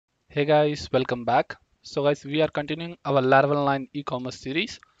Hey guys, welcome back. So guys, we are continuing our Laravel 9 e-commerce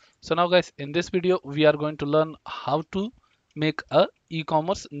series. So now guys, in this video, we are going to learn how to make a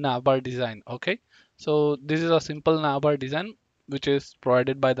e-commerce navbar design. Okay. So this is a simple navbar design, which is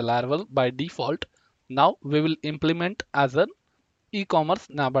provided by the Laravel by default. Now we will implement as an e-commerce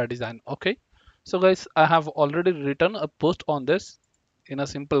navbar design. Okay. So guys, I have already written a post on this in a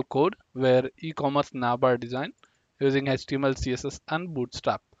simple code where e-commerce navbar design using HTML, CSS and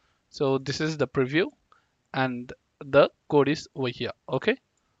Bootstrap. So this is the preview and the code is over here. Okay.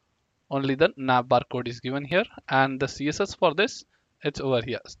 Only the navbar code is given here and the CSS for this it's over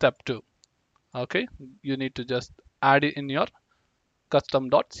here. Step 2. Okay. You need to just add it in your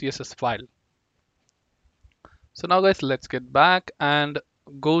custom.css file. So now guys, let's get back and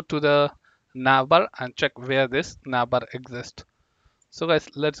go to the navbar and check where this navbar exists. So guys,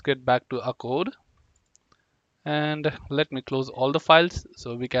 let's get back to our code and let me close all the files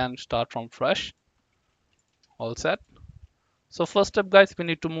so we can start from fresh. All set. So first step guys, we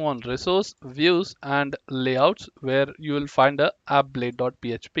need to move on resource, views and layouts where you will find a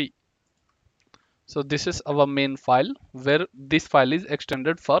appblade.php. So this is our main file where this file is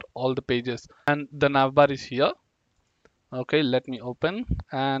extended for all the pages and the navbar is here. Okay, let me open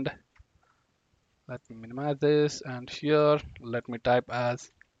and let me minimize this and here let me type as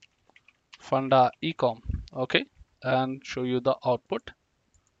funda ecom. Okay, and show you the output.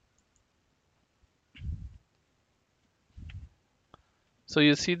 So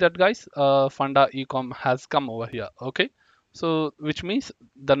you see that guys, funda ecom has come over here. Okay, so which means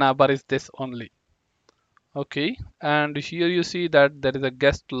the navbar is this only. Okay, and here you see that there is a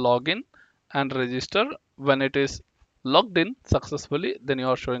guest login and register. When it is logged in successfully, then you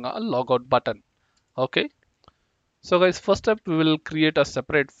are showing a logout button. Okay, so guys, first step we will create a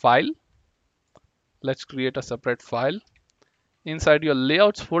separate file. Let's create a separate file. Inside your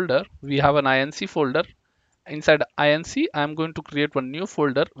layouts folder, we have an inc folder. Inside inc, I am going to create one new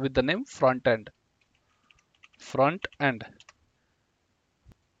folder with the name front end. Front end.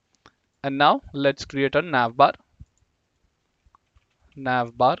 And now let's create a navbar.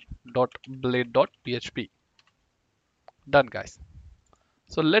 Navbar.blade.php. Done guys.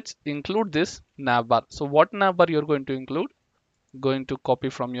 So let's include this navbar. So what navbar you're going to include? Going to copy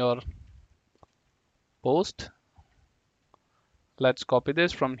from your post. Let's copy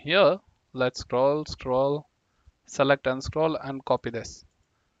this from here. Let's scroll, select and scroll and copy this.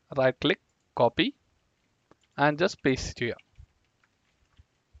 Right click, copy and just paste here.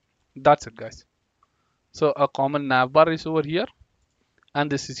 That's it guys. So a common navbar is over here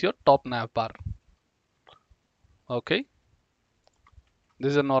and this is your top navbar. Okay.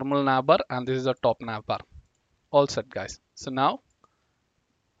 This is a normal navbar and this is a top navbar. All set guys. So now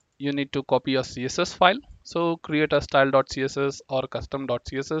you need to copy your CSS file. So create a style.css or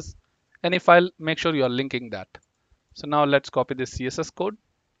custom.css. Any file, make sure you are linking that. So now let's copy this CSS code.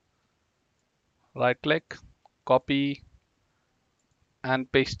 Right click, copy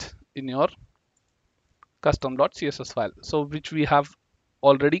and paste in your custom.css file. So which we have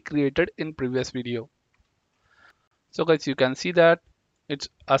already created in previous video. So guys, you can see that it's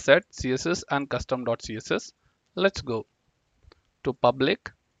asset, CSS and custom.css. Let's go to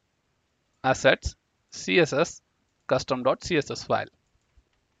public assets, CSS, custom.css file.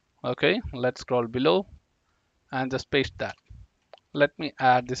 Okay, let's scroll below and just paste that. Let me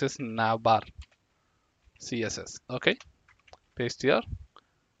add this is navbar CSS. Okay, paste here.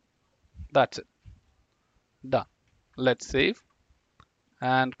 That's it. Done. Let's save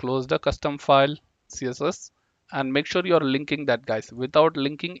and close the custom file CSS and make sure you're linking that guys. Without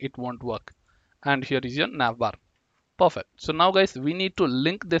linking, it won't work. And here is your navbar. Perfect. So now guys, we need to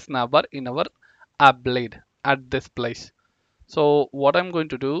link this navbar in our app blade at this place. So what I'm going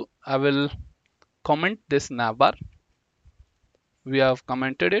to do, I will comment this navbar. We have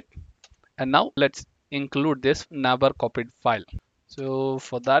commented it. And now let's include this navbar copied file. So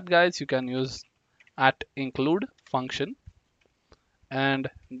for that guys, you can use at include function and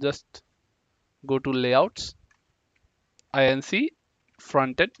just go to layouts, inc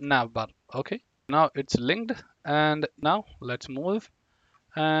fronted navbar. Okay, now it's linked and now let's move.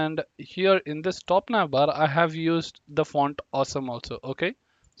 And here in this top navbar, I have used the font awesome also. Okay,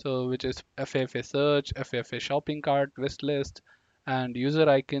 so which is FFA search, FFA shopping cart, wish list and user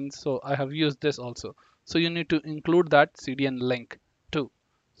icons. So I have used this also. So you need to include that CDN link too.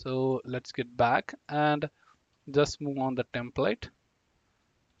 So let's get back and just move on the template.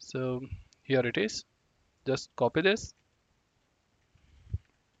 So here it is. Just copy this,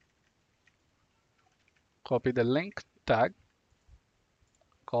 copy the link tag,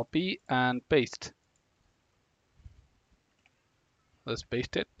 copy and paste. Let's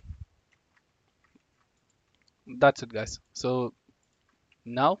paste it. That's it, guys. So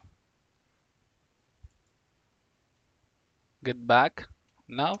now get back.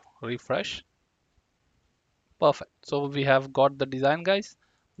 Now refresh. Perfect. So we have got the design, guys,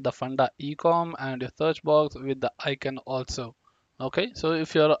 the Funda ecom and your search box with the icon also. Okay, so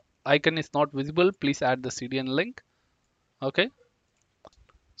if your icon is not visible, please add the CDN link. Okay,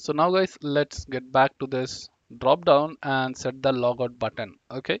 so now guys, let's get back to this drop down and set the logout button.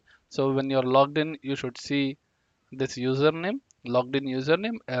 Okay, so when you're logged in, you should see this username, logged in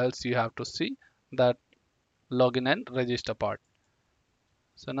username, else you have to see that login and register part.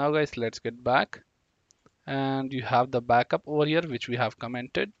 So now guys, let's get back, and you have the backup over here which we have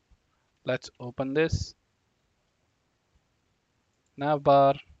commented. Let's open this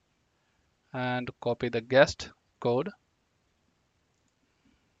navbar and copy the guest code.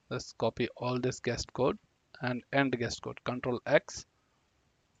 Let's copy all this guest code and end guest code. Control X.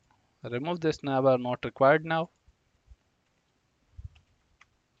 Remove this navbar, not required now.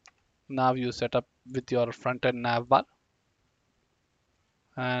 Now you set up with your front end navbar,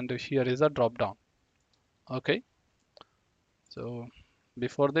 and here is a drop down. Okay, so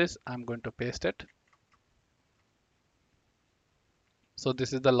before this, I'm going to paste it. So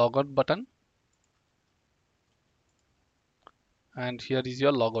this is the logout button, and here is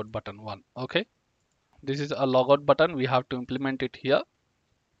your logout button one. Okay, this is a logout button. We have to implement it here.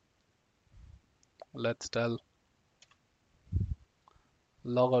 Let's tell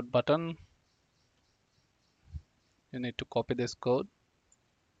logout button. You need to copy this code,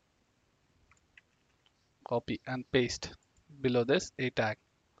 copy and paste below this a tag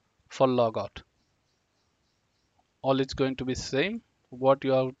for logout. All it's going to be same. What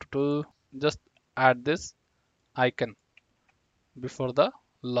you have to do, just add this icon before the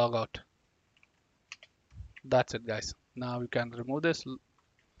logout. That's it, guys. Now we can remove this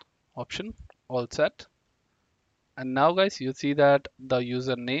option. All set. And now guys, you see that the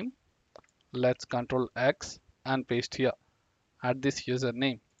username, let's control X and paste here. Add this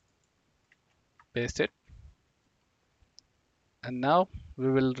username, paste it. And now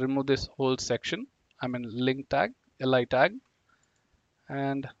we will remove this whole section. I mean link tag, li tag,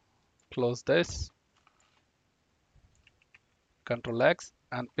 and close this. Control X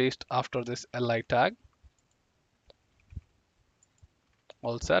and paste after this li tag.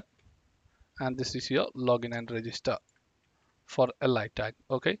 All set. And this is your login and register for li tag.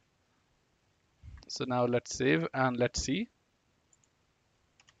 Okay, so now let's save and let's see.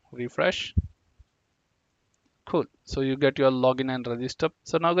 Refresh. Cool. So you get your login and register.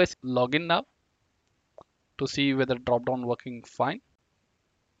 So now guys, login now to see whether drop down working fine.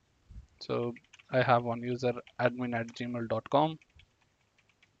 So I have one user admin@gmail.com.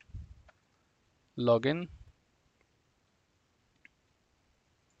 Login.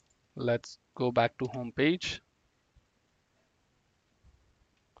 Let's go back to home page.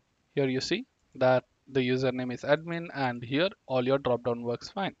 Here you see that the username is admin, and here all your drop down works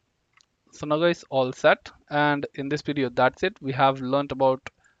fine. So now guys, all set. And in this video, that's it. We have learned about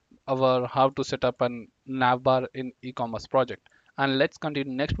our how to set up an navbar in e-commerce project, and let's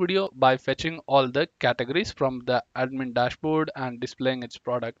continue next video by fetching all the categories from the admin dashboard and displaying its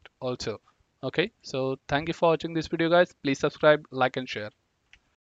product also. Okay, so thank you for watching this video, guys. Please subscribe, like and share.